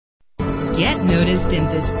get noticed in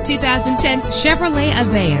this 2010 Chevrolet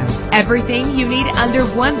Aveo. Everything you need under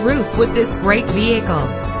one roof with this great vehicle.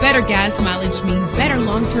 Better gas mileage means better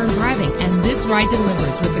long-term driving, and this ride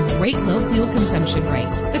delivers with a great low fuel consumption rate.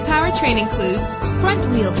 The powertrain includes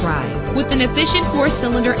front-wheel drive with an efficient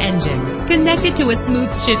 4-cylinder engine connected to a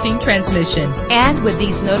smooth shifting transmission. And with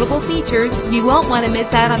these notable features, you won't want to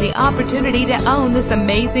miss out on the opportunity to own this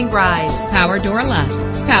amazing ride. Power door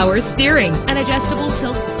locks, power steering, an adjustable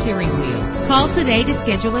tilt steering wheel. Call today to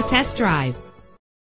schedule a test drive.